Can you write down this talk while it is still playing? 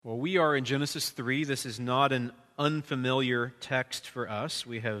Well, we are in Genesis 3. This is not an unfamiliar text for us.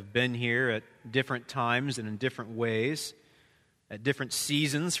 We have been here at different times and in different ways, at different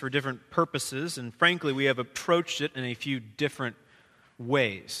seasons for different purposes, and frankly, we have approached it in a few different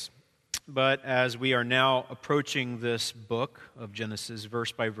ways. But as we are now approaching this book of Genesis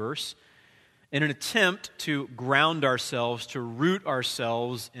verse by verse, in an attempt to ground ourselves, to root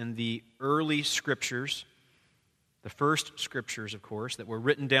ourselves in the early scriptures, the first scriptures, of course, that were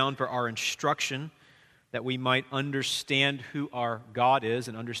written down for our instruction, that we might understand who our God is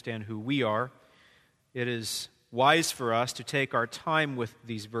and understand who we are, it is wise for us to take our time with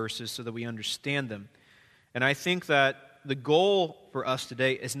these verses so that we understand them. And I think that the goal for us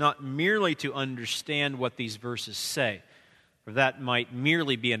today is not merely to understand what these verses say, for that might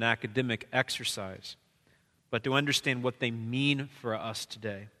merely be an academic exercise, but to understand what they mean for us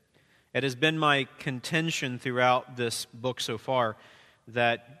today. It has been my contention throughout this book so far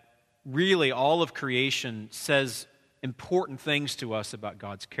that really all of creation says important things to us about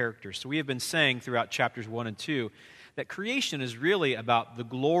God's character. So we have been saying throughout chapters 1 and 2 that creation is really about the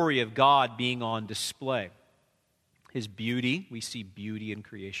glory of God being on display. His beauty, we see beauty in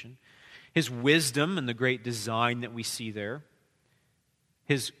creation. His wisdom and the great design that we see there.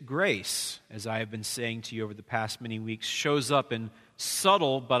 His grace, as I have been saying to you over the past many weeks, shows up in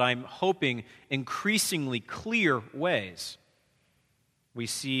subtle, but I'm hoping increasingly clear ways. We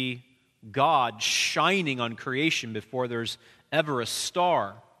see God shining on creation before there's ever a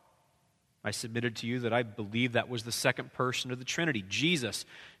star. I submitted to you that I believe that was the second person of the Trinity, Jesus,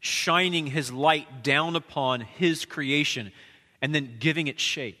 shining His light down upon His creation and then giving it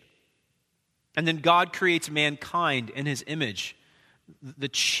shape. And then God creates mankind in His image, the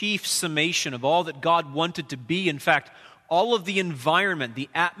chief summation of all that God wanted to be. In fact, all of the environment, the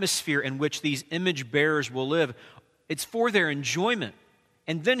atmosphere in which these image bearers will live, it's for their enjoyment.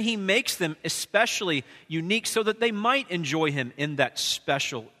 And then He makes them especially unique so that they might enjoy Him in that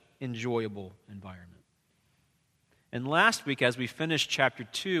special, enjoyable environment. And last week, as we finished chapter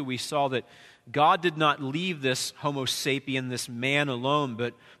 2, we saw that God did not leave this Homo sapien, this man alone,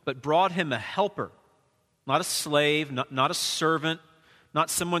 but brought him a helper, not a slave, not a servant, not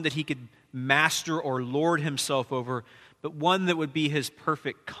someone that he could master or lord himself over, but one that would be his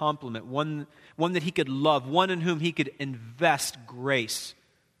perfect complement, one that he could love, one in whom he could invest grace,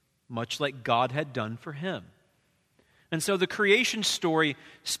 much like God had done for him. And so the creation story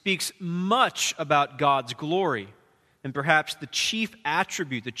speaks much about God's glory, and perhaps the chief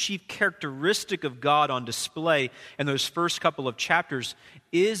attribute, the chief characteristic of God on display in those first couple of chapters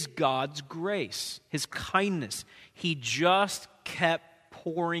is God's grace, His kindness. He just kept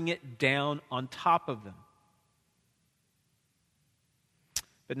pouring it down on top of them.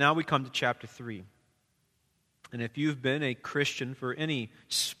 But now we come to chapter 3. And if you've been a Christian for any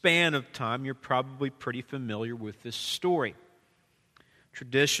span of time, you're probably pretty familiar with this story.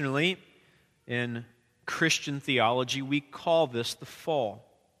 Traditionally, in Christian theology, we call this the fall.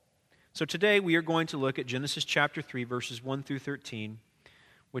 So today we are going to look at Genesis chapter 3, verses 1 through 13,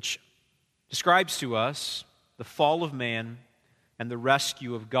 which describes to us the fall of man and the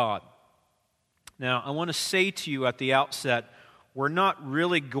rescue of God. Now, I want to say to you at the outset, we're not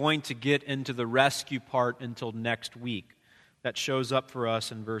really going to get into the rescue part until next week. That shows up for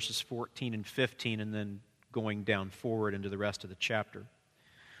us in verses 14 and 15 and then going down forward into the rest of the chapter.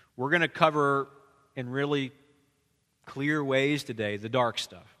 We're going to cover in really clear ways today the dark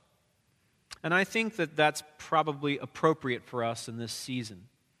stuff. And I think that that's probably appropriate for us in this season.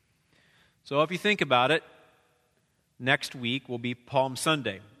 So if you think about it, next week will be Palm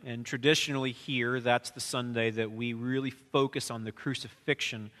Sunday. And traditionally here, that's the Sunday that we really focus on the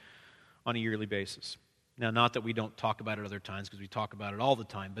crucifixion on a yearly basis. Now, not that we don't talk about it other times, because we talk about it all the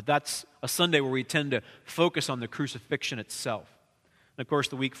time, but that's a Sunday where we tend to focus on the crucifixion itself. And of course,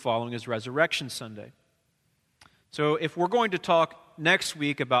 the week following is Resurrection Sunday. So if we're going to talk next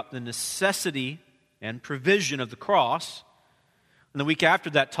week about the necessity and provision of the cross, and the week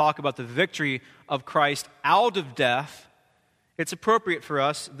after that talk about the victory of Christ out of death, it's appropriate for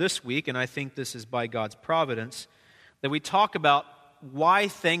us this week, and I think this is by God's providence, that we talk about why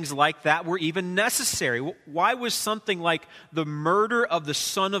things like that were even necessary. Why was something like the murder of the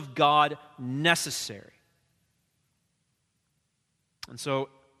Son of God necessary? And so,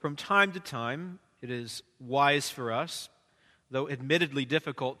 from time to time, it is wise for us, though admittedly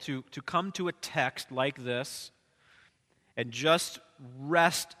difficult, to come to a text like this and just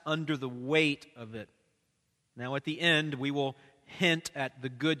rest under the weight of it. Now, at the end, we will hint at the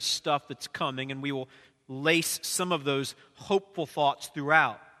good stuff that's coming, and we will lace some of those hopeful thoughts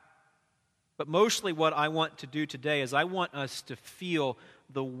throughout. But mostly what I want to do today is I want us to feel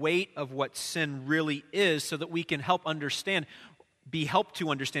the weight of what sin really is so that we can be helped to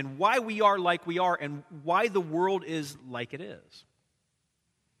understand why we are like we are and why the world is like it is.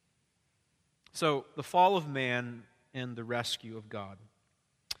 So, the fall of man and the rescue of God.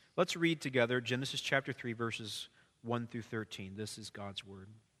 Let's read together Genesis chapter 3, verses 1 through 13. This is God's word.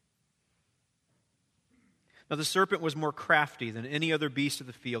 Now the serpent was more crafty than any other beast of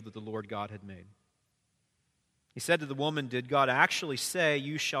the field that the Lord God had made. He said to the woman, "Did God actually say,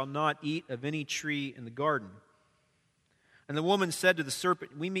 'You shall not eat of any tree in the garden'?" And the woman said to the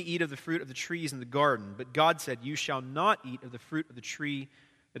serpent, "We may eat of the fruit of the trees in the garden, but God said, 'You shall not eat of the fruit of the tree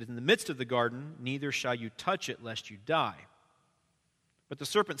that is in the midst of the garden, neither shall you touch it, lest you die.' But the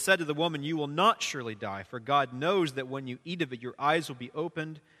serpent said to the woman, 'You will not surely die, for God knows that when you eat of it, your eyes will be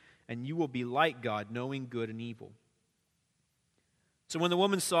opened, and you will be like God, knowing good and evil.' So when the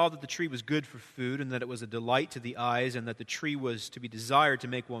woman saw that the tree was good for food, and that it was a delight to the eyes, and that the tree was to be desired to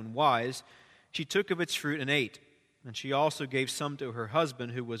make one wise, she took of its fruit and ate. And she also gave some to her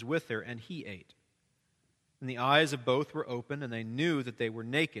husband who was with her, and he ate. And the eyes of both were opened, and they knew that they were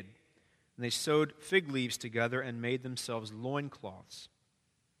naked. And they sewed fig leaves together and made themselves loincloths.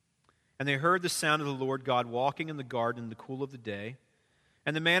 And they heard the sound of the Lord God walking in the garden in the cool of the day.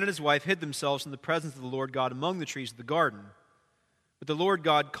 And the man and his wife hid themselves in the presence of the Lord God among the trees of the garden. But the Lord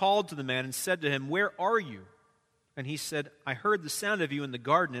God called to the man and said to him, 'Where are you?' And he said, 'I heard the sound of you in the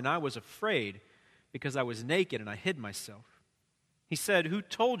garden, and I was afraid, because I was naked, and I hid myself.' He said, 'Who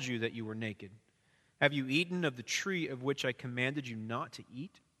told you that you were naked? Have you eaten of the tree of which I commanded you not to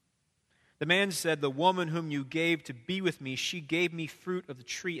eat?' The man said, 'The woman whom you gave to be with me, she gave me fruit of the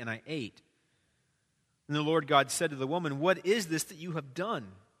tree, and I ate.' And the Lord God said to the woman, 'What is this that you have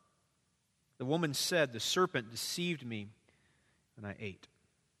done?' The woman said, 'The serpent deceived me, and I ate.'"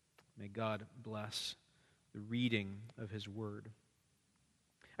 May God bless the reading of His word.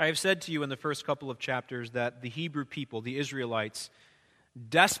 I have said to you in the first couple of chapters that the Hebrew people, the Israelites,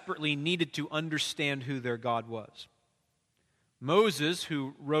 desperately needed to understand who their God was. Moses,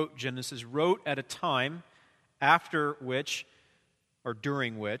 who wrote Genesis, wrote at a time after which, or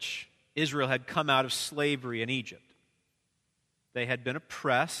during which, Israel had come out of slavery in Egypt. They had been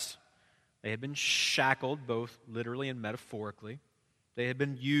oppressed. They had been shackled, both literally and metaphorically. They had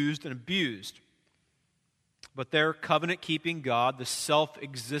been used and abused. But their covenant-keeping God, the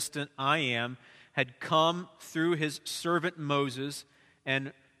self-existent I Am, had come through His servant Moses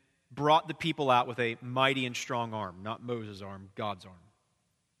and brought the people out with a mighty and strong arm. Not Moses' arm, God's arm.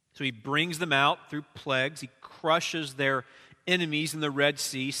 So He brings them out through plagues. He crushes their enemies in the Red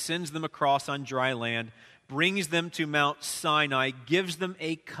Sea, sends them across on dry land, brings them to Mount Sinai, gives them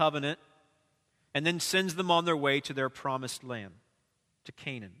a covenant, and then sends them on their way to their promised land, to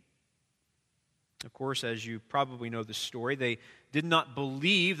Canaan. Of course, as you probably know the story, they did not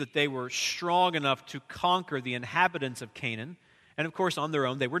believe that they were strong enough to conquer the inhabitants of Canaan. And of course, on their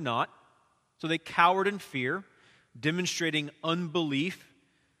own, they were not. So they cowered in fear, demonstrating unbelief,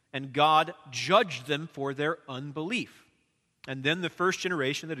 and God judged them for their unbelief. And then the first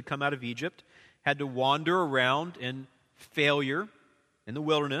generation that had come out of Egypt had to wander around in failure in the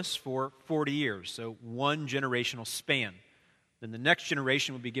wilderness for 40 years. So one generational span. Then the next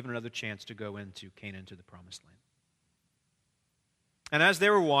generation would be given another chance to go into Canaan, to the promised land. And as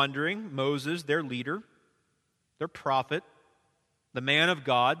they were wandering, Moses, their leader, their prophet, the man of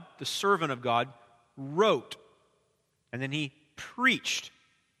God, the servant of God, wrote. And then he preached.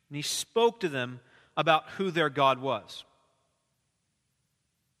 And he spoke to them about who their God was.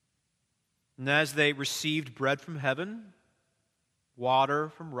 And as they received bread from heaven, water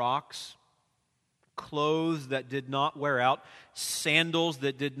from rocks, clothes that did not wear out, sandals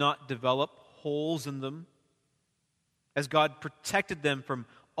that did not develop holes in them, as God protected them from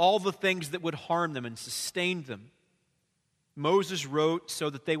all the things that would harm them and sustained them, Moses wrote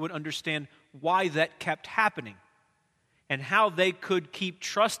so that they would understand why that kept happening and how they could keep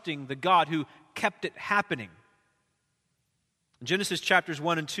trusting the God who kept it happening. Genesis chapters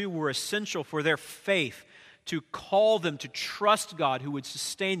 1 and 2 were essential for their faith, to call them to trust God who would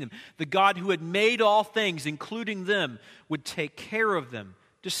sustain them. The God who had made all things, including them, would take care of them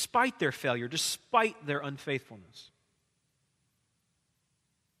despite their failure, despite their unfaithfulness.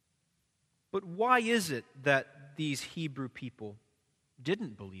 But why is it that these Hebrew people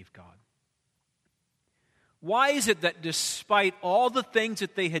didn't believe God? Why is it that despite all the things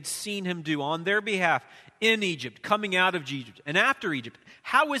that they had seen Him do on their behalf in Egypt, coming out of Egypt, and after Egypt,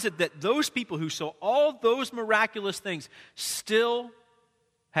 how is it that those people who saw all those miraculous things still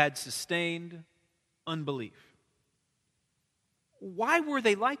had sustained unbelief? Why were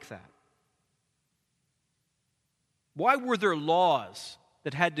they like that? Why were their laws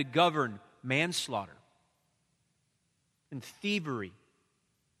that had to govern manslaughter and thievery?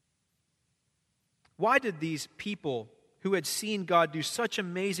 Why did these people who had seen God do such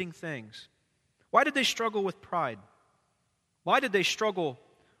amazing things, why did they struggle with pride? Why did they struggle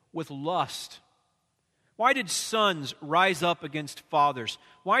with lust? Why did sons rise up against fathers?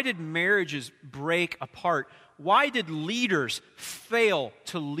 Why did marriages break apart? Why did leaders fail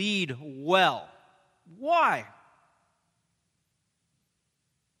to lead well? Why?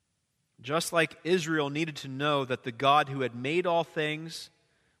 Just like Israel needed to know that the God who had made all things,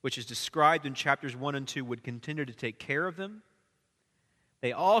 which is described in chapters 1 and 2, would continue to take care of them,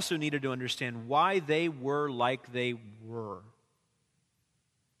 they also needed to understand why they were like they were.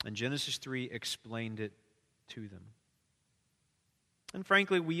 And Genesis 3 explained it to them. And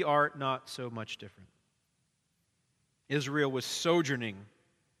frankly, we are not so much different. Israel was sojourning,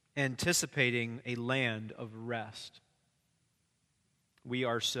 anticipating a land of rest. We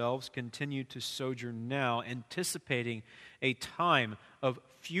ourselves continue to sojourn now, anticipating a time of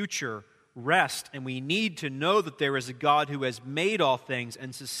future rest. And we need to know that there is a God who has made all things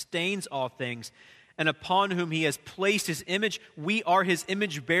and sustains all things, and upon whom He has placed His image. We are His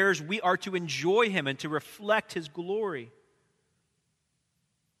image bearers. We are to enjoy Him and to reflect His glory.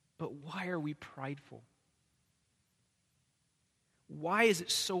 But why are we prideful? Why is it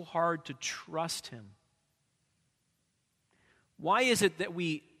so hard to trust Him? Why is it that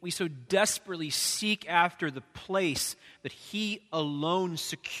we so desperately seek after the place that He alone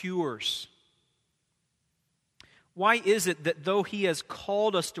secures? Why is it that though He has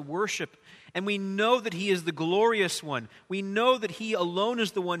called us to worship, and we know that He is the glorious one, we know that He alone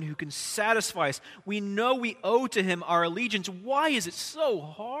is the one who can satisfy us, we know we owe to Him our allegiance, why is it so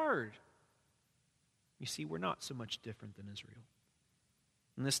hard? You see, we're not so much different than Israel.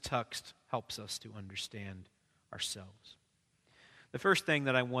 And this text helps us to understand ourselves. The first thing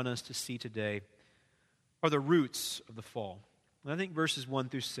that I want us to see today are the roots of the fall. And I think verses 1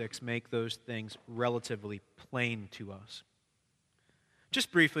 through 6 make those things relatively plain to us.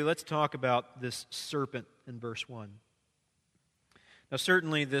 Just briefly, let's talk about this serpent in verse 1. Now,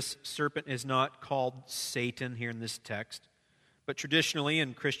 certainly this serpent is not called Satan here in this text, but traditionally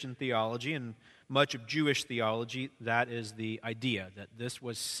in Christian theology and much of Jewish theology, that is the idea, that this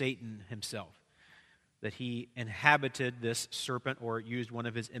was Satan himself, that he inhabited this serpent or used one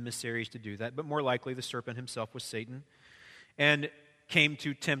of his emissaries to do that, but more likely the serpent himself was Satan and came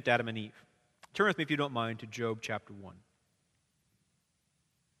to tempt Adam and Eve. Turn with me, if you don't mind, to Job chapter 1.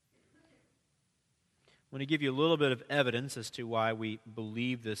 I want to give you a little bit of evidence as to why we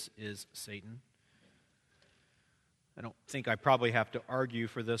believe this is Satan. I don't think I probably have to argue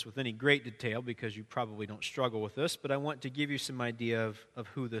for this with any great detail because you probably don't struggle with this, but I want to give you some idea of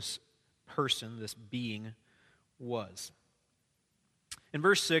who this person, this being, was. In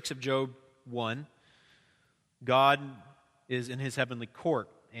verse 6 of Job 1, God is in His heavenly court,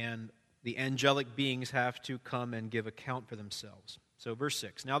 and the angelic beings have to come and give account for themselves. So verse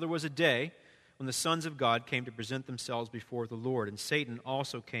 6, now there was a day when the sons of God came to present themselves before the Lord, and Satan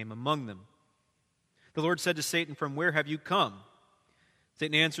also came among them. The Lord said to Satan, from where have you come?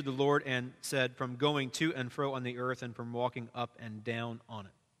 Satan answered the Lord and said, from going to and fro on the earth and from walking up and down on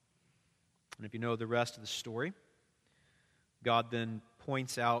it. And if you know the rest of the story, God then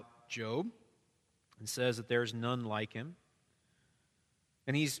points out Job and says that there's none like him.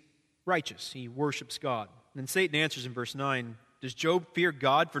 And he's righteous. He worships God. And then Satan answers in verse 9, does Job fear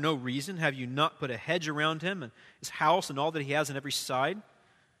God for no reason? Have you not put a hedge around him and his house and all that he has on every side?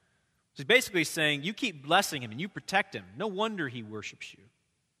 So he's basically saying, you keep blessing him and you protect him. No wonder he worships you.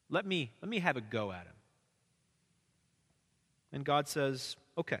 Let me have a go at him. And God says,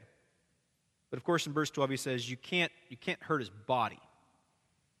 okay. But of course in verse 12 he says, you can't hurt his body.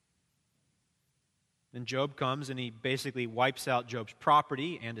 Then Job comes and he basically wipes out Job's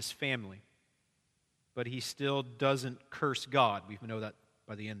property and his family. But he still doesn't curse God. We know that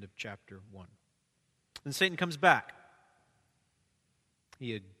by the end of chapter 1. Then Satan comes back.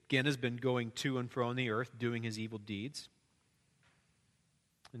 He again has been going to and fro on the earth, doing his evil deeds.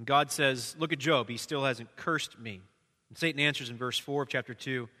 And God says, look at Job, he still hasn't cursed me. And Satan answers in verse 4 of chapter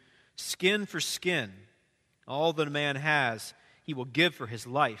 2, skin for skin, all that a man has, he will give for his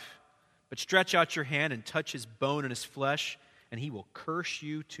life. But stretch out your hand and touch his bone and his flesh, and he will curse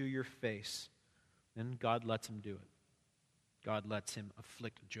you to your face. Then God lets him do it. God lets him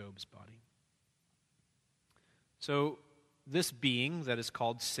afflict Job's body. So this being that is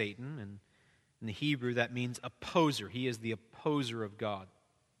called Satan, and in the Hebrew that means opposer. He is the opposer of God.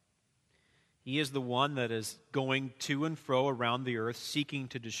 He is the one that is going to and fro around the earth seeking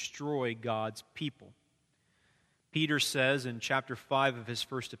to destroy God's people. Peter says in chapter 5 of his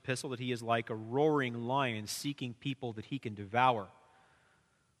first epistle that he is like a roaring lion seeking people that he can devour.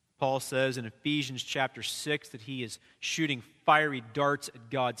 Paul says in Ephesians chapter 6 that he is shooting fiery darts at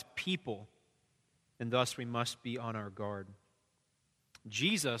God's people, and thus we must be on our guard.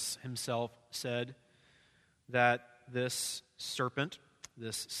 Jesus himself said that this serpent,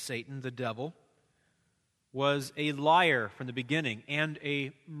 this Satan, the devil, was a liar from the beginning and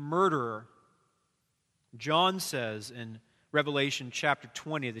a murderer. John says in Revelation chapter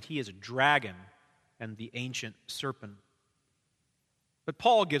 20 that he is a dragon and the ancient serpent. But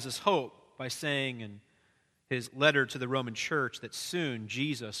Paul gives us hope by saying in his letter to the Roman church that soon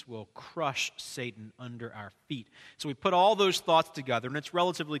Jesus will crush Satan under our feet. So we put all those thoughts together, and it's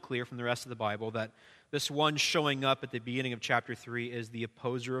relatively clear from the rest of the Bible that this one showing up at the beginning of chapter 3 is the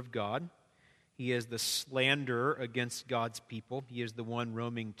opposer of God. He is the slanderer against God's people. He is the one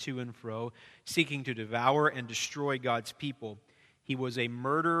roaming to and fro, seeking to devour and destroy God's people. He was a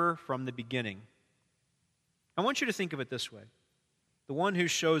murderer from the beginning. I want you to think of it this way. The one who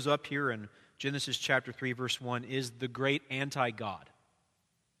shows up here in Genesis chapter 3, verse 1, is the great anti-God.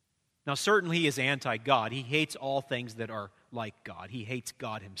 Now, certainly he is anti-God. He hates all things that are like God. He hates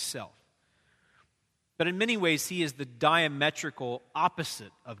God himself. But in many ways, he is the diametrical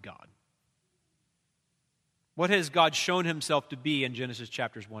opposite of God. What has God shown himself to be in Genesis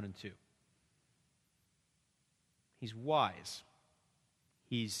chapters 1 and 2? He's wise.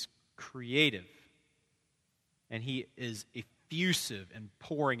 He's creative. And he is effusive in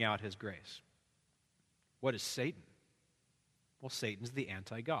pouring out his grace. What is Satan? Well, Satan's the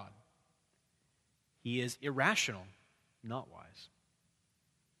anti-God. He is irrational, not wise.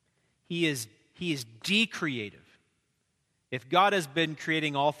 He is decreative. If God has been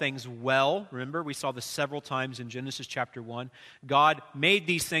creating all things well, remember we saw this several times in Genesis chapter 1, God made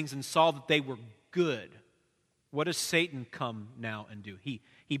these things and saw that they were good. What does Satan come now and do?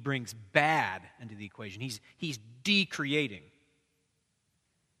 He brings bad into the equation. He's decreating.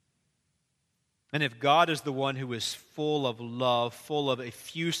 And if God is the one who is full of love, full of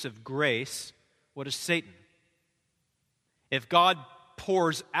effusive grace, what is Satan? If God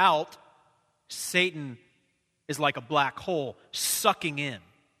pours out, Satan is like a black hole, sucking in,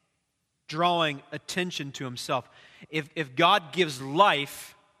 drawing attention to himself. If God gives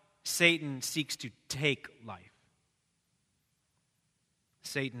life, Satan seeks to take life.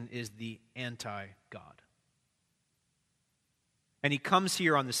 Satan is the anti-God. And he comes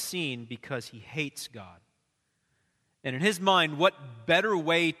here on the scene because he hates God. And in his mind, what better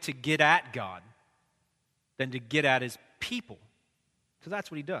way to get at God than to get at his people? So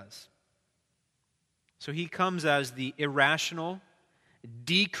that's what he does. So he comes as the irrational,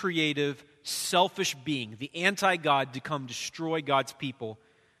 decreative, selfish being, the anti-God, to come destroy God's people,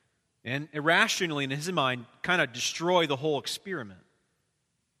 and irrationally, in his mind, kind of destroy the whole experiment.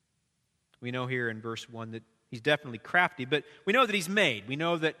 We know here in verse 1 that he's definitely crafty, but we know that he's made. We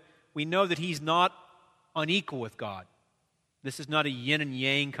know that he's not unequal with God. This is not a yin and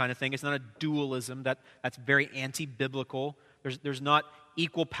yang kind of thing. It's not a dualism. That's very anti-biblical. There's not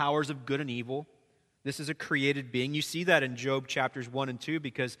equal powers of good and evil. This is a created being. You see that in Job chapters 1 and 2,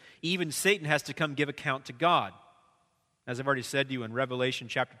 because even Satan has to come give account to God. As I've already said to you in Revelation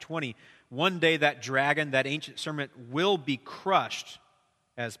chapter 20, one day that dragon, that ancient serpent, will be crushed,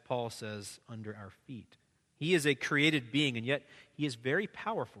 as Paul says, under our feet. He is a created being, and yet he is very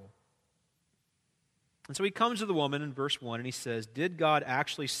powerful. And so he comes to the woman in verse 1, and he says, "Did God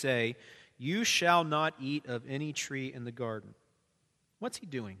actually say, 'You shall not eat of any tree in the garden'?" What's he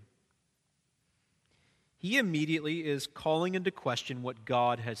doing? He immediately is calling into question what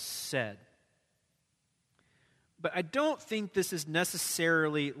God has said. But I don't think this is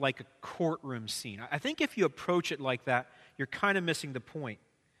necessarily like a courtroom scene. I think if you approach it like that, you're kind of missing the point.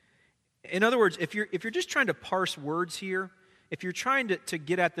 In other words, if you're just trying to parse words here, if you're trying to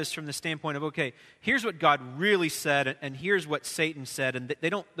get at this from the standpoint of, okay, here's what God really said, and here's what Satan said, and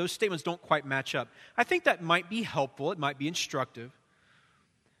those statements don't quite match up, I think that might be helpful, it might be instructive.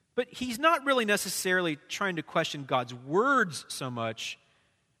 But he's not really necessarily trying to question God's words so much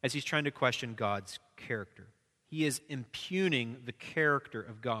as he's trying to question God's character. He is impugning the character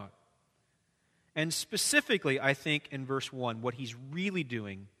of God. And specifically, I think in verse 1, what he's really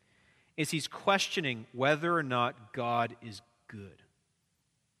doing is he's questioning whether or not God is good.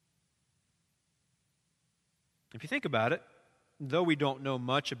 If you think about it, though we don't know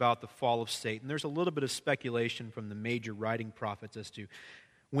much about the fall of Satan, there's a little bit of speculation from the major writing prophets as to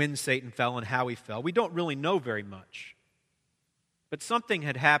when Satan fell and how he fell. We don't really know very much. But something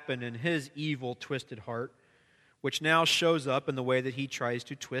had happened in his evil, twisted heart, which now shows up in the way that he tries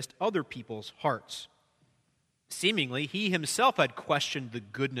to twist other people's hearts. Seemingly, he himself had questioned the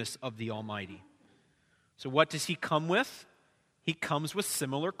goodness of the Almighty. So what does he come with? He comes with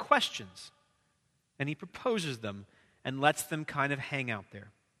similar questions. And he proposes them and lets them kind of hang out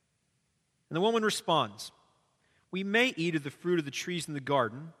there. And the woman responds, "We may eat of the fruit of the trees in the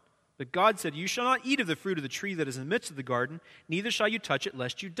garden, but God said, 'You shall not eat of the fruit of the tree that is in the midst of the garden, neither shall you touch it,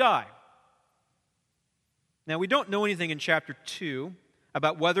 lest you die.'" Now, we don't know anything in chapter 2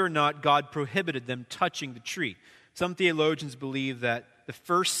 about whether or not God prohibited them touching the tree. Some theologians believe that the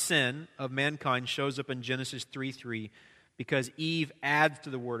first sin of mankind shows up in Genesis 3:3 because Eve adds to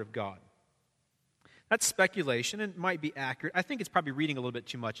the Word of God. That's speculation, and it might be accurate. I think it's probably reading a little bit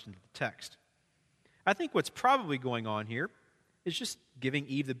too much into the text. I think what's probably going on here is just giving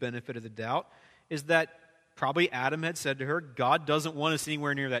Eve the benefit of the doubt, is that probably Adam had said to her, God doesn't want us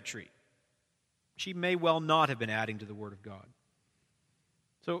anywhere near that tree. She may well not have been adding to the Word of God.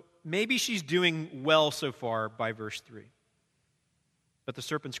 So maybe she's doing well so far by verse 3. But the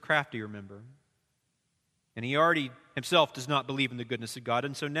serpent's crafty, remember. And he already himself does not believe in the goodness of God,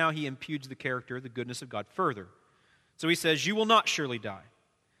 and so now he impugns the character of the goodness of God further. So he says, "You will not surely die."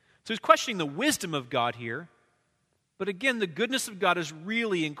 So he's questioning the wisdom of God here. But again, the goodness of God is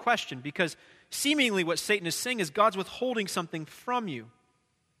really in question, because seemingly what Satan is saying is God's withholding something from you.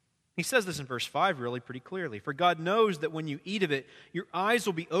 He says this in verse 5 really pretty clearly. "For God knows that when you eat of it, your eyes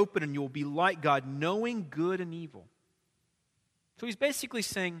will be open and you will be like God, knowing good and evil." So he's basically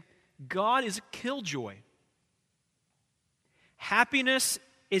saying God is a killjoy. Happiness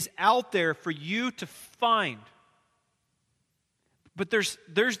is out there for you to find. But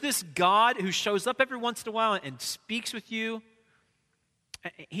there's this God who shows up every once in a while and speaks with you.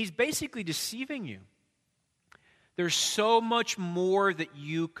 He's basically deceiving you. There's so much more that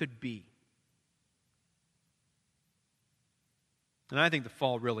you could be. And I think the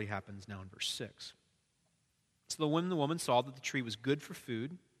fall really happens now in verse 6. So when the woman saw that the tree was good for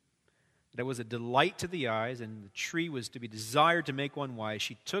food, that it was a delight to the eyes, and the tree was to be desired to make one wise,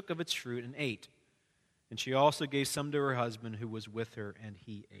 she took of its fruit and ate. And she also gave some to her husband who was with her, and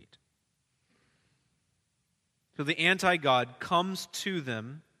he ate. So the anti-God comes to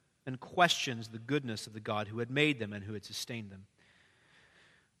them and questions the goodness of the God who had made them and who had sustained them.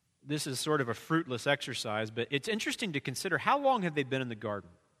 This is sort of a fruitless exercise, but it's interesting to consider how long have they been in the garden.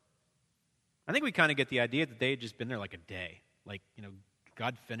 I think we kind of get the idea that they had just been there like a day. Like,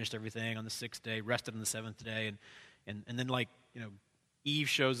 God finished everything on the sixth day, rested on the seventh day, and then Eve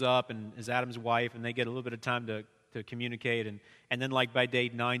shows up and is Adam's wife, and they get a little bit of time to communicate, and then by day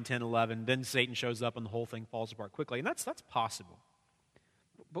 9, 10, 11, then Satan shows up and the whole thing falls apart quickly. And that's possible.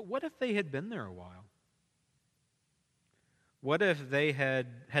 But what if they had been there a while? What if they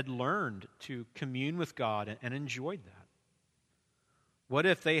had learned to commune with God and enjoyed that? What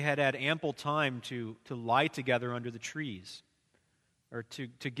if they had ample time to lie together under the trees, or to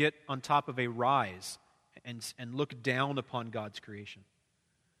get on top of a rise and look down upon God's creation,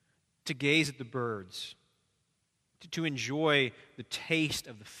 to gaze at the birds, to enjoy the taste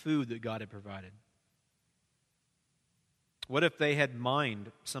of the food that God had provided? What if they had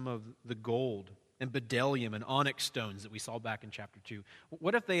mined some of the gold and bdellium and onyx stones that we saw back in chapter 2?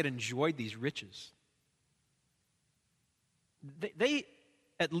 What if they had enjoyed these riches? They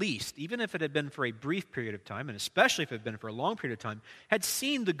at least, even if it had been for a brief period of time, and especially if it had been for a long period of time, had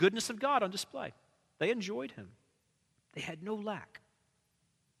seen the goodness of God on display. They enjoyed Him. They had no lack.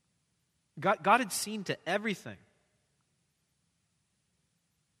 God had seen to everything.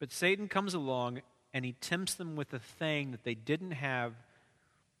 But Satan comes along and he tempts them with a thing that they didn't have,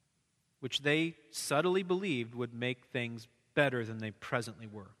 which they subtly believed would make things better than they presently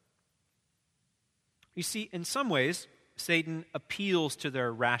were. You see, in some ways, Satan appeals to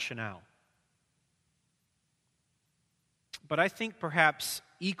their rationale. But I think perhaps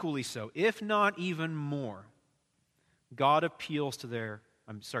equally so, if not even more, Satan appeals to their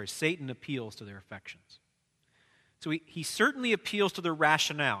affections. So he certainly appeals to their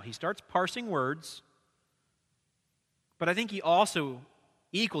rationale. He starts parsing words, but I think he also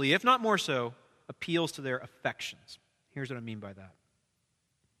equally, if not more so, appeals to their affections. Here's what I mean by that.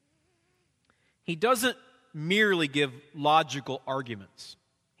 He doesn't merely give logical arguments.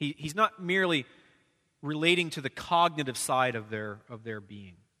 He's not merely relating to the cognitive side of their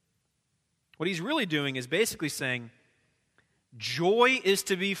being. What he's really doing is basically saying, joy is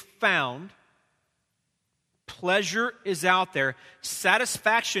to be found, pleasure is out there,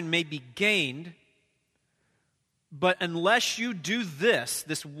 satisfaction may be gained, but unless you do this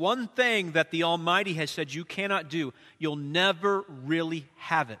one thing that the Almighty has said you cannot do, you'll never really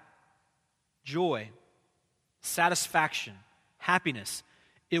have it. Joy, satisfaction, happiness,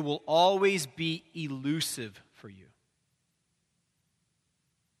 it will always be elusive for you.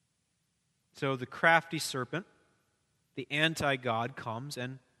 So the crafty serpent, the anti-God, comes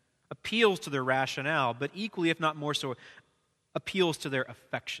and appeals to their rationale, but equally, if not more so, appeals to their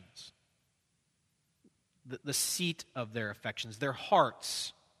affections. The seat of their affections, their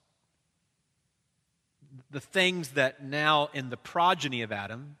hearts. The things that now in the progeny of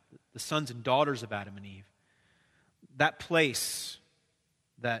Adam, the sons and daughters of Adam and Eve, that place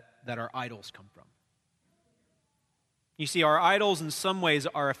that our idols come from. You see, our idols in some ways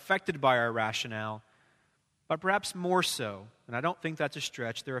are affected by our rationale, but perhaps more so, and I don't think that's a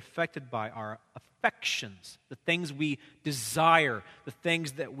stretch, they're affected by our affections, the things we desire, the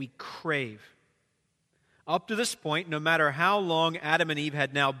things that we crave. Up to this point, no matter how long Adam and Eve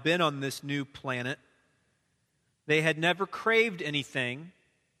had now been on this new planet, they had never craved anything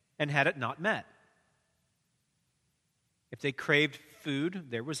and had it not met. If they craved food,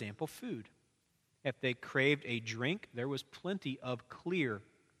 there was ample food. If they craved a drink, there was plenty of clear,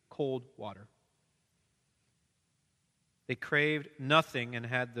 cold water. They craved nothing and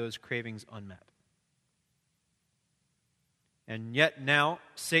had those cravings unmet. And yet now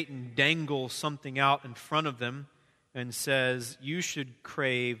Satan dangles something out in front of them and says, you should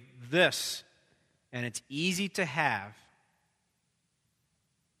crave this, and it's easy to have.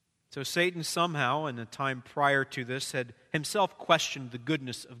 So Satan somehow, in the time prior to this, had himself questioned the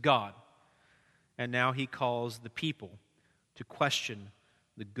goodness of God. And now he calls the people to question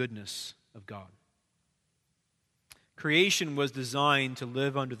the goodness of God. Creation was designed to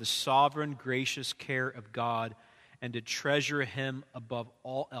live under the sovereign, gracious care of God and to treasure Him above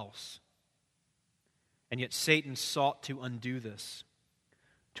all else. And yet Satan sought to undo this,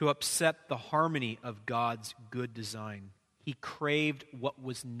 to upset the harmony of God's good design. He craved what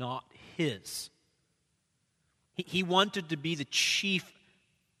was not his. He wanted to be the chief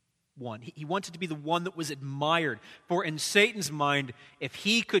one. He wanted to be the one that was admired. For in Satan's mind, if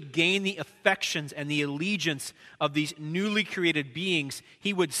he could gain the affections and the allegiance of these newly created beings,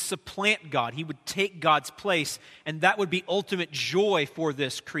 he would supplant God. He would take God's place, and that would be ultimate joy for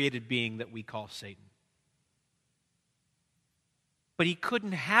this created being that we call Satan. But he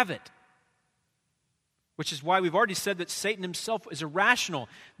couldn't have it, which is why we've already said that Satan himself is irrational.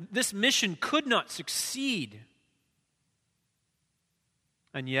 This mission could not succeed.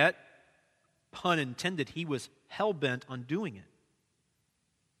 And yet, pun intended, he was hell-bent on doing it.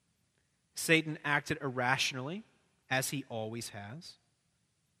 Satan acted irrationally, as he always has.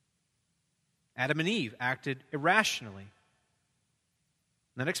 Adam and Eve acted irrationally.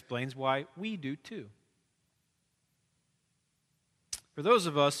 And that explains why we do too. For those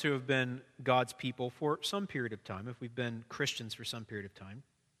of us who have been God's people for some period of time, if we've been Christians for some period of time,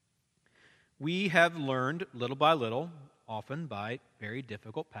 we have learned little by little, often by very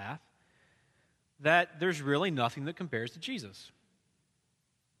difficult path, that there's really nothing that compares to Jesus.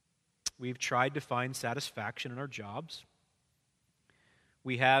 We've tried to find satisfaction in our jobs.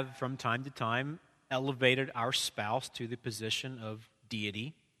 We have, from time to time, elevated our spouse to the position of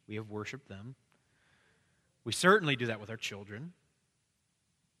deity. We have worshiped them. We certainly do that with our children.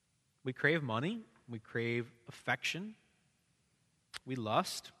 We crave money. We crave affection. We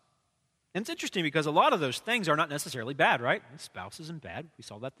lust. And it's interesting because a lot of those things are not necessarily bad, right? The spouse isn't bad. We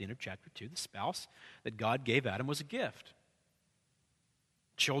saw that at the end of chapter 2. The spouse that God gave Adam was a gift.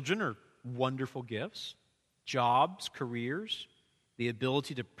 Children are wonderful gifts. Jobs, careers, the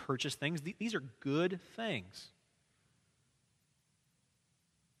ability to purchase things. These are good things.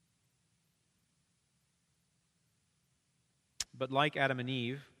 But like Adam and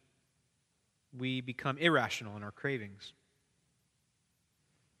Eve, we become irrational in our cravings.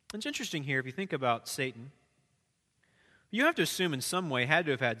 It's interesting here, if you think about Satan, you have to assume in some way had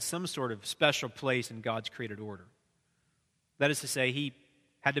to have had some sort of special place in God's created order. That is to say, he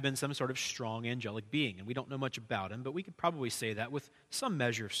had to have been some sort of strong angelic being, and we don't know much about him, but we could probably say that with some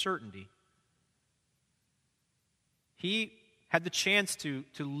measure of certainty. He had the chance to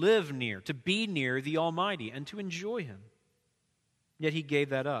live near, to be near the Almighty, and to enjoy Him. Yet he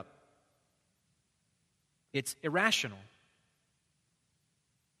gave that up. It's irrational.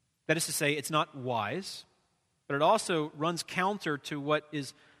 That is to say, it's not wise, but it also runs counter to what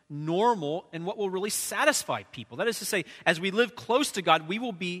is normal and what will really satisfy people. That is to say, as we live close to God, we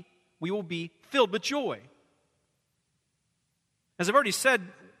will be filled with joy. As I've already said,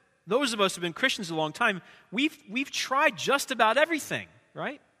 those of us who have been Christians a long time, we've tried just about everything,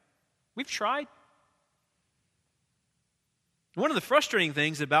 right? We've tried. One of the frustrating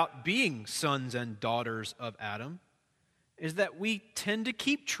things about being sons and daughters of Adam is that we tend to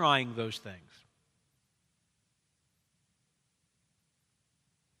keep trying those things.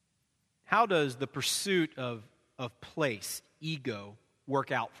 How does the pursuit of of place, ego,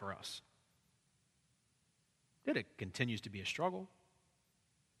 work out for us? It continues to be a struggle.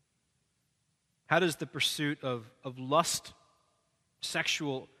 How does the pursuit of lust,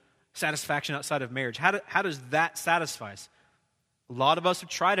 sexual satisfaction outside of marriage, how does that satisfy us? A lot of us have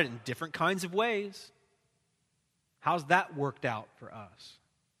tried it in different kinds of ways. How's that worked out for us?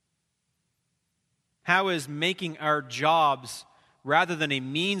 How is making our jobs, rather than a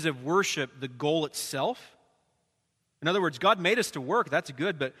means of worship, the goal itself? In other words, God made us to work, that's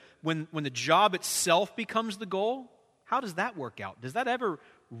good, but when the job itself becomes the goal, how does that work out? Does that ever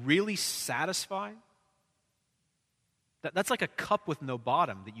really satisfy? That's like a cup with no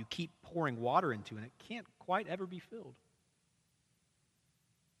bottom that you keep pouring water into, and it can't quite ever be filled.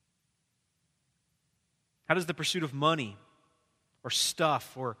 How does the pursuit of money or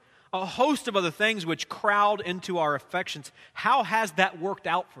stuff or a host of other things which crowd into our affections, how has that worked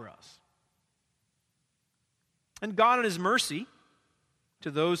out for us? And God, in His mercy to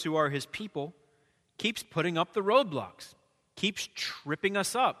those who are His people, keeps putting up the roadblocks, keeps tripping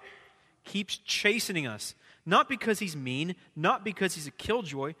us up, keeps chastening us, not because He's mean, not because He's a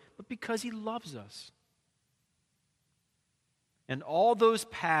killjoy, but because He loves us. And all those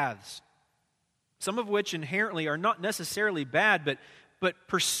paths, some of which inherently are not necessarily bad, but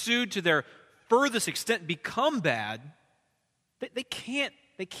pursued to their furthest extent become bad, they can't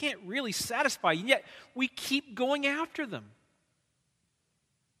really satisfy, and yet we keep going after them.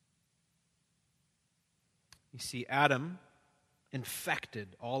 You see, Adam infected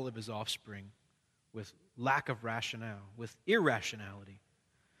all of his offspring with lack of rationale, with irrationality,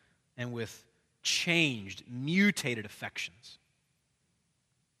 and with changed, mutated affections.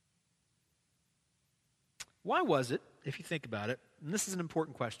 Why was it, if you think about it, and this is an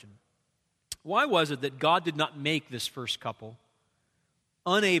important question, why was it that God did not make this first couple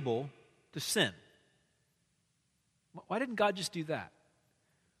unable to sin? Why didn't God just do that?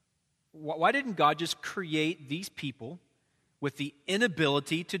 Why didn't God just create these people with the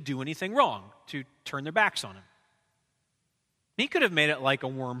inability to do anything wrong, to turn their backs on Him? He could have made it like a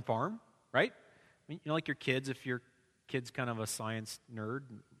worm farm, right? I mean, like your kids, if your kid's kind of a science nerd,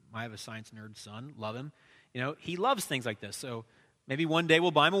 I have a science nerd son, love him. He loves things like this. So maybe one day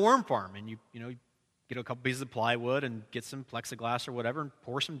we'll buy him a worm farm, and you get a couple pieces of plywood and get some plexiglass or whatever and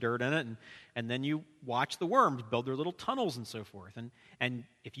pour some dirt in it, and then you watch the worms build their little tunnels and so forth. And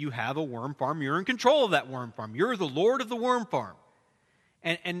if you have a worm farm, you're in control of that worm farm. You're the Lord of the worm farm.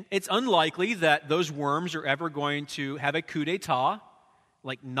 And it's unlikely that those worms are ever going to have a coup d'etat,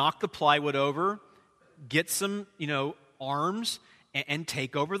 like knock the plywood over, get some, arms, and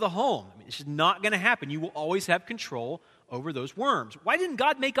take over the home. I mean, it's just not going to happen. You will always have control over those worms. Why didn't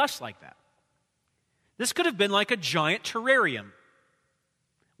God make us like that? This could have been like a giant terrarium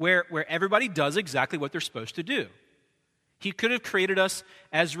where everybody does exactly what they're supposed to do. He could have created us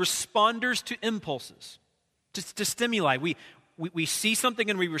as responders to impulses, to stimuli. We see something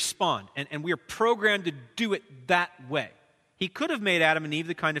and we respond, and we are programmed to do it that way. He could have made Adam and Eve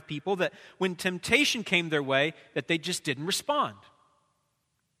the kind of people that when temptation came their way, that they just didn't respond.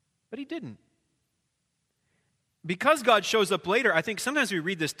 But He didn't. Because God shows up later, I think sometimes we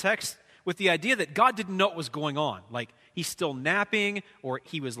read this text with the idea that God didn't know what was going on. Like, He's still napping, or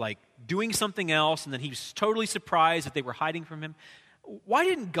He was like doing something else, and then He was totally surprised that they were hiding from Him. Why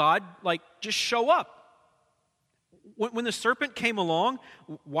didn't God just show up? When the serpent came along,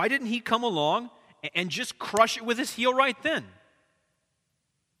 why didn't He come along and just crush it with His heel right then?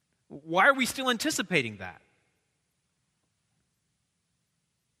 Why are we still anticipating that?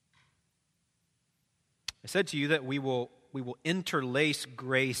 I said to you that we will interlace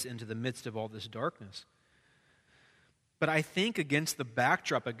grace into the midst of all this darkness. But I think against the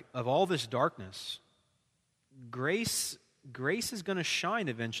backdrop of all this darkness, grace is going to shine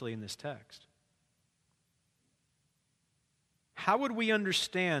eventually in this text. How would we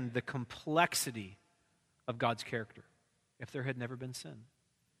understand the complexity of God's character if there had never been sin?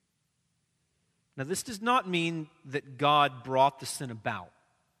 Now, this does not mean that God brought the sin about.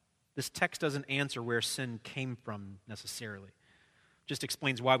 This text doesn't answer where sin came from necessarily. It just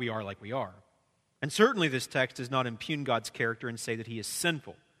explains why we are like we are. And certainly this text does not impugn God's character and say that He is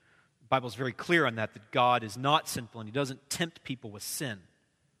sinful. The Bible is very clear on that God is not sinful and He doesn't tempt people with sin.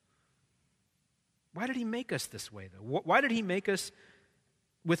 Why did He make us this way, though? Why did He make us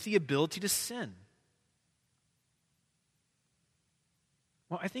with the ability to sin?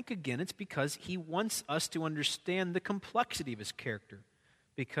 Well, I think, again, it's because He wants us to understand the complexity of His character.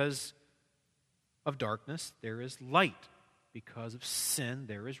 Because of darkness, there is light. Because of sin,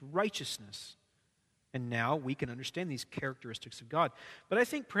 there is righteousness. And now we can understand these characteristics of God. But I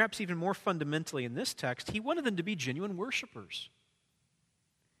think perhaps even more fundamentally in this text, he wanted them to be genuine worshipers.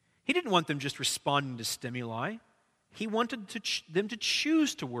 He didn't want them just responding to stimuli. He wanted them to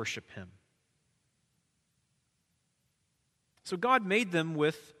choose to worship him. So God made them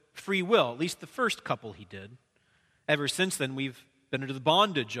with free will, at least the first couple he did. Ever since then, we've been under the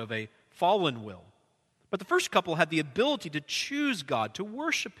bondage of a fallen will. But the first couple had the ability to choose God, to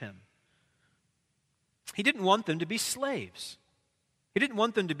worship him. He didn't want them to be slaves. He didn't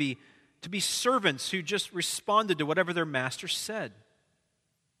want them to be servants who just responded to whatever their master said.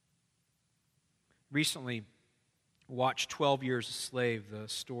 Recently watched 12 Years a Slave, the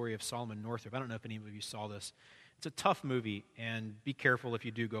story of Solomon Northup. I don't know if any of you saw this. It's a tough movie, and be careful if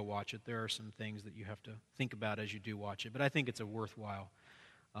you do go watch it. There are some things that you have to think about as you do watch it, but I think it's a worthwhile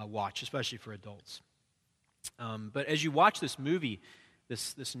watch, especially for adults. But as you watch this movie,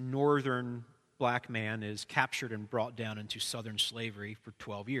 this northern black man is captured and brought down into southern slavery for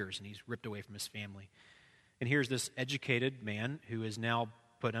 12 years, and he's ripped away from his family. And here's this educated man who is now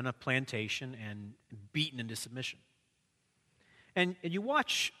put on a plantation and beaten into submission. And you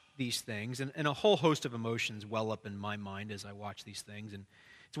watch these things, and a whole host of emotions well up in my mind as I watch these things. And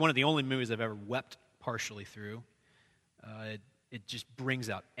it's one of the only movies I've ever wept partially through. It just brings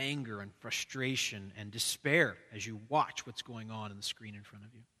out anger and frustration and despair as you watch what's going on the screen in front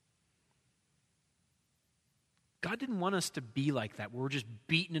of you. God didn't want us to be like that, where we're just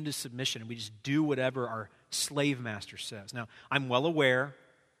beaten into submission and we just do whatever our slave master says. Now, I'm well aware,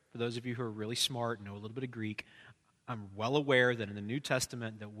 for those of you who are really smart and know a little bit of Greek, I'm well aware that in the New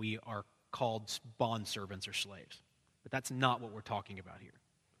Testament that we are called bondservants or slaves. But that's not what we're talking about here.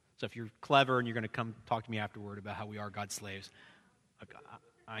 So if you're clever and you're going to come talk to me afterward about how we are God's slaves,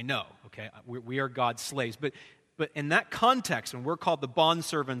 I know, okay? We are God's slaves. But in that context, when we're called the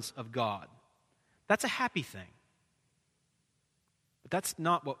bondservants of God, that's a happy thing. But that's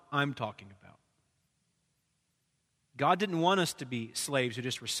not what I'm talking about. God didn't want us to be slaves who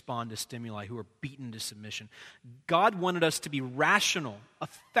just respond to stimuli, who are beaten to submission. God wanted us to be rational,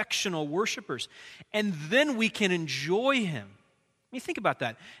 affectional worshipers, and then we can enjoy him. I mean, think about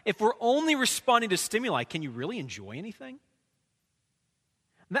that. If we're only responding to stimuli, can you really enjoy anything?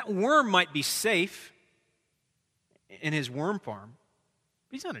 That worm might be safe in his worm farm,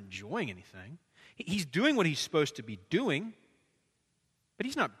 but he's not enjoying anything. He's doing what he's supposed to be doing, but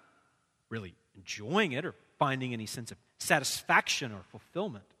he's not really enjoying it or finding any sense of satisfaction or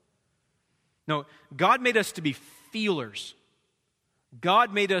fulfillment. No, God made us to be feelers.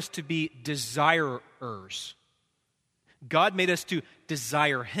 God made us to be desirers. God made us to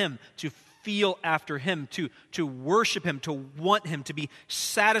desire him, to feel after him, to worship him, to want him, to be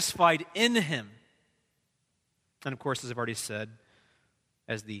satisfied in him. And of course, as I've already said,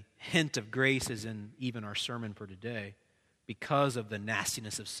 as the hint of grace is in even our sermon for today, because of the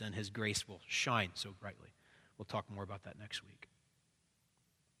nastiness of sin, his grace will shine so brightly. We'll talk more about that next week.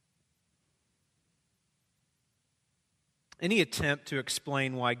 Any attempt to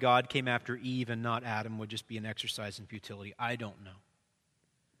explain why God came after Eve and not Adam would just be an exercise in futility. I don't know.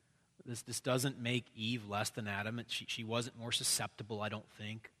 This doesn't make Eve less than Adam. She wasn't more susceptible, I don't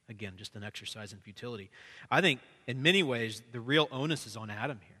think. Again, just an exercise in futility. I think in many ways the real onus is on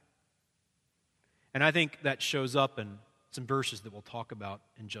Adam here. And I think that shows up in some verses that we'll talk about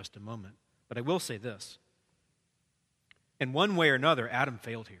in just a moment. But I will say this. In one way or another, Adam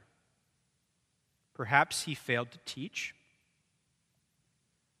failed here. Perhaps he failed to teach.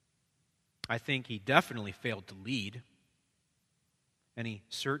 I think he definitely failed to lead. And he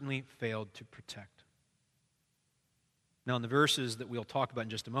certainly failed to protect. Now, in the verses that we'll talk about in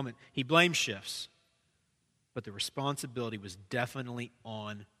just a moment, he blame shifts. But the responsibility was definitely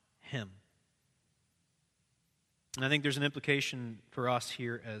on him. And I think there's an implication for us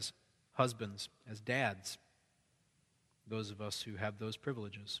here as husbands, as dads, those of us who have those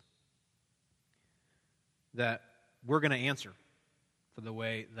privileges, that we're going to answer for the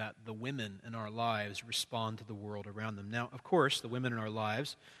way that the women in our lives respond to the world around them. Now, of course, the women in our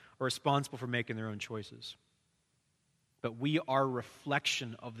lives are responsible for making their own choices. But we are a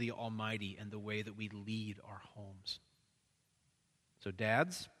reflection of the Almighty in the way that we lead our homes. So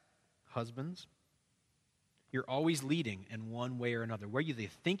dads, husbands, you're always leading in one way or another. Whether you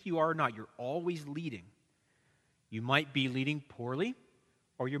think you are or not, you're always leading. You might be leading poorly,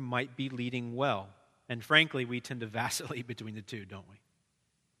 or you might be leading well. And frankly, we tend to vacillate between the two, don't we?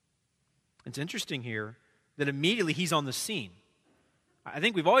 It's interesting here that immediately he's on the scene. I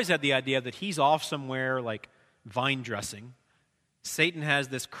think we've always had the idea that he's off somewhere like vine dressing. Satan has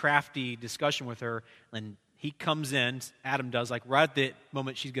this crafty discussion with her, and he comes in, Adam does, like right at the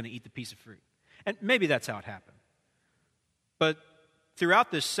moment she's going to eat the piece of fruit. And maybe that's how it happened. But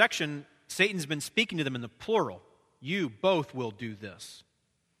throughout this section, Satan's been speaking to them in the plural. You both will do this,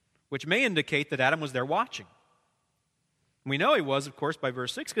 which may indicate that Adam was there watching. We know he was, of course, by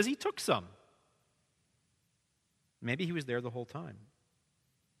verse 6, because he took some. Maybe he was there the whole time.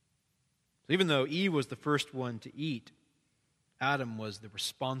 So even though Eve was the first one to eat, Adam was the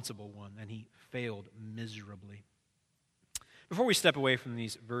responsible one, and he failed miserably. Before we step away from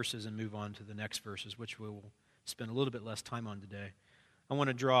these verses and move on to the next verses, which we will spend a little bit less time on today, I want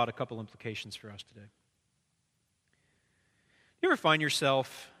to draw out a couple implications for us today. You ever find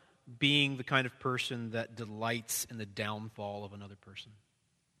yourself being the kind of person that delights in the downfall of another person?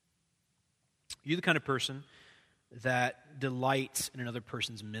 Are you the kind of person that delights in another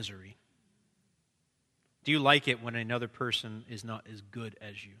person's misery? Do you like it when another person is not as good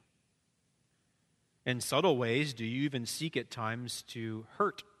as you? In subtle ways, do you even seek at times to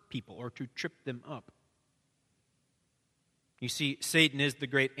hurt people or to trip them up? You see, Satan is the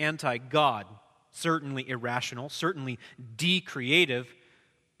great anti-God, certainly irrational, certainly decreative,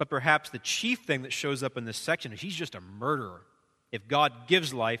 but perhaps the chief thing that shows up in this section is he's just a murderer. If God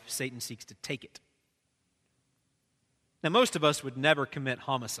gives life, Satan seeks to take it. Now, most of us would never commit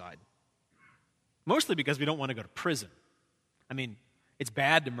homicide, mostly because we don't want to go to prison. I mean, it's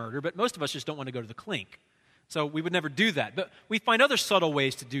bad to murder, but most of us just don't want to go to the clink. So we would never do that. But we find other subtle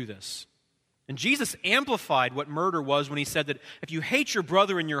ways to do this. And Jesus amplified what murder was when he said that if you hate your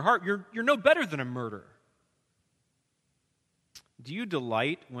brother in your heart, you're no better than a murderer. Do you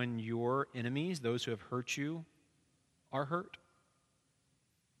delight when your enemies, those who have hurt you, are hurt?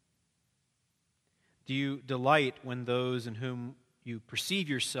 Do you delight when those in whom you perceive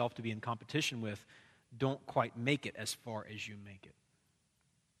yourself to be in competition with don't quite make it as far as you make it?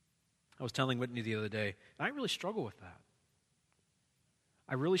 I was telling Whitney the other day, and I really struggle with that.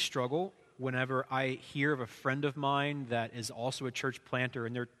 I really struggle whenever I hear of a friend of mine that is also a church planter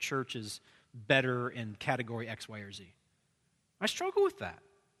and their church is better in category X, Y, or Z. I struggle with that.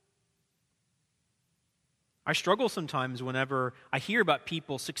 I struggle sometimes whenever I hear about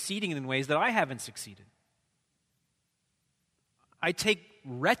people succeeding in ways that I haven't succeeded. I take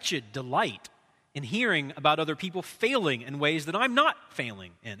wretched delight in hearing about other people failing in ways that I'm not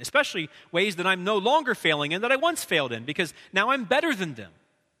failing in, especially ways that I'm no longer failing in that I once failed in, because now I'm better than them.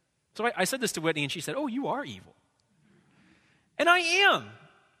 So I said this to Whitney, and she said, "Oh, you are evil." And I am.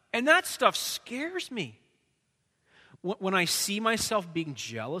 And that stuff scares me. When I see myself being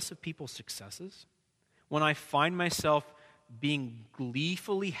jealous of people's successes, when I find myself being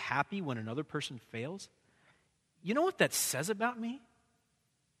gleefully happy when another person fails, you know what that says about me?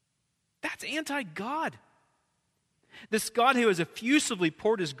 That's anti-God. This God who has effusively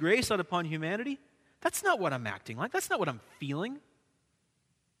poured his grace out upon humanity, that's not what I'm acting like. That's not what I'm feeling.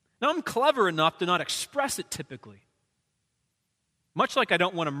 Now, I'm clever enough to not express it typically. Much like I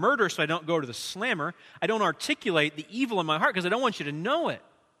don't want to murder, so I don't go to the slammer, I don't articulate the evil in my heart because I don't want you to know it.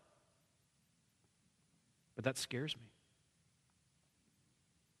 But that scares me.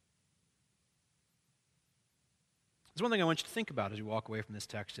 There's one thing I want you to think about as you walk away from this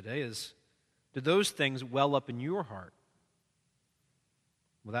text today is, do those things well up in your heart?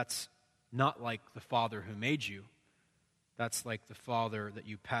 Well, that's not like the Father who made you. That's like the father that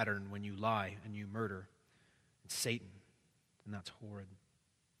you pattern when you lie and you murder. It's Satan, and that's horrid.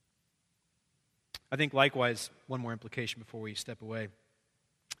 I think likewise, one more implication before we step away.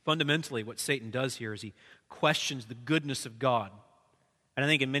 Fundamentally, what Satan does here is he questions the goodness of God. And I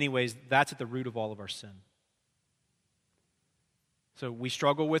think in many ways, that's at the root of all of our sin. So we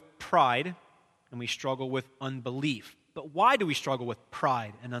struggle with pride, and we struggle with unbelief. But why do we struggle with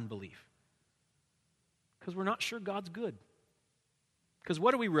pride and unbelief? Because we're not sure God's good. Because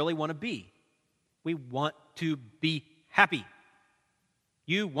what do we really want to be? We want to be happy.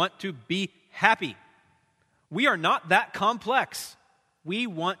 You want to be happy. We are not that complex. We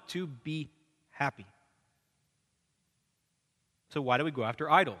want to be happy. So why do we go after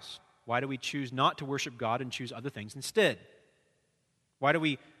idols? Why do we choose not to worship God and choose other things instead? Why do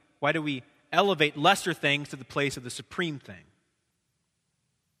we elevate lesser things to the place of the supreme thing?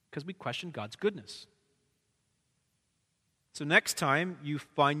 Because we question God's goodness. So next time you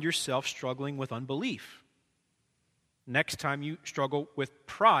find yourself struggling with unbelief, next time you struggle with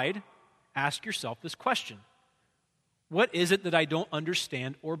pride, ask yourself this question: what is it that I don't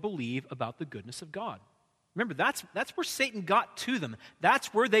understand or believe about the goodness of God? Remember, that's where Satan got to them.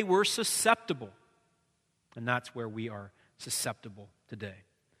 That's where they were susceptible. And that's where we are susceptible today.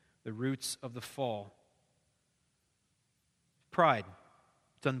 The roots of the fall. Pride.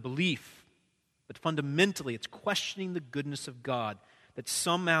 It's unbelief. But fundamentally, it's questioning the goodness of God that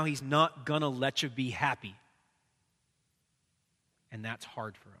somehow he's not going to let you be happy. And that's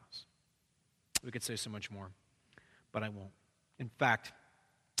hard for us. We could say so much more, but I won't. In fact,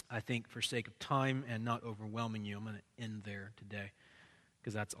 I think for sake of time and not overwhelming you, I'm going to end there today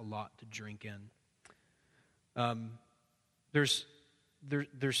because that's a lot to drink in. There's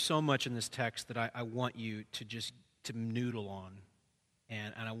so much in this text that I want you to just to noodle on,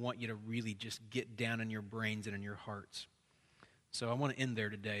 and I want you to really just get down in your brains and in your hearts. So I want to end there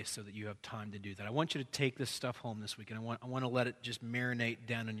today so that you have time to do that. I want you to take this stuff home this week, and I want to let it just marinate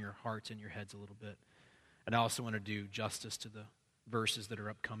down in your hearts and your heads a little bit. And I also want to do justice to the verses that are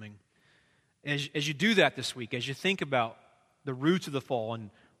upcoming. As you do that this week, as you think about the roots of the fall and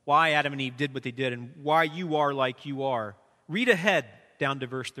why Adam and Eve did what they did and why you are like you are, read ahead down to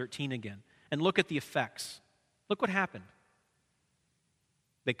verse 13 again and look at the effects. Look what happened.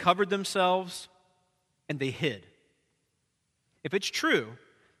 They covered themselves and they hid. If it's true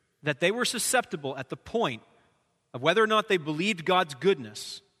that they were susceptible at the point of whether or not they believed God's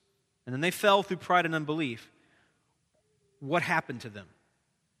goodness, and then they fell through pride and unbelief, what happened to them?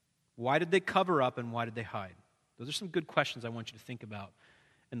 Why did they cover up and why did they hide? Those are some good questions I want you to think about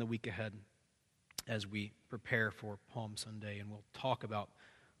in the week ahead as we prepare for Palm Sunday, and we'll talk about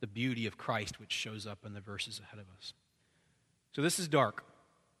the beauty of Christ which shows up in the verses ahead of us. So this is dark.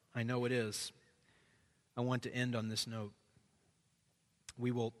 I know it is. I want to end on this note.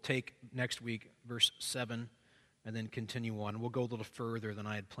 We will take next week verse 7 and then continue on. We'll go a little further than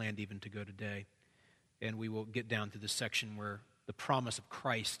I had planned even to go today. And we will get down to the section where the promise of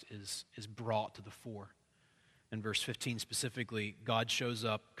Christ is brought to the fore. In verse 15 specifically, God shows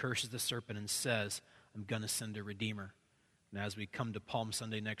up, curses the serpent, and says, I'm going to send a Redeemer. And as we come to Palm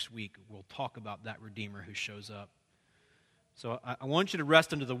Sunday next week, we'll talk about that Redeemer who shows up. So I want you to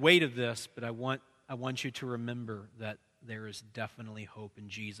rest under the weight of this, but I want you to remember that there is definitely hope in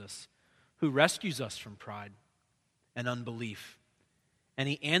Jesus, who rescues us from pride and unbelief. And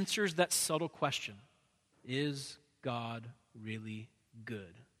he answers that subtle question, is God really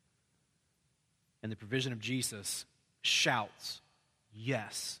good? And the provision of Jesus shouts,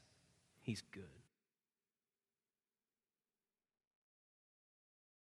 yes, he's good.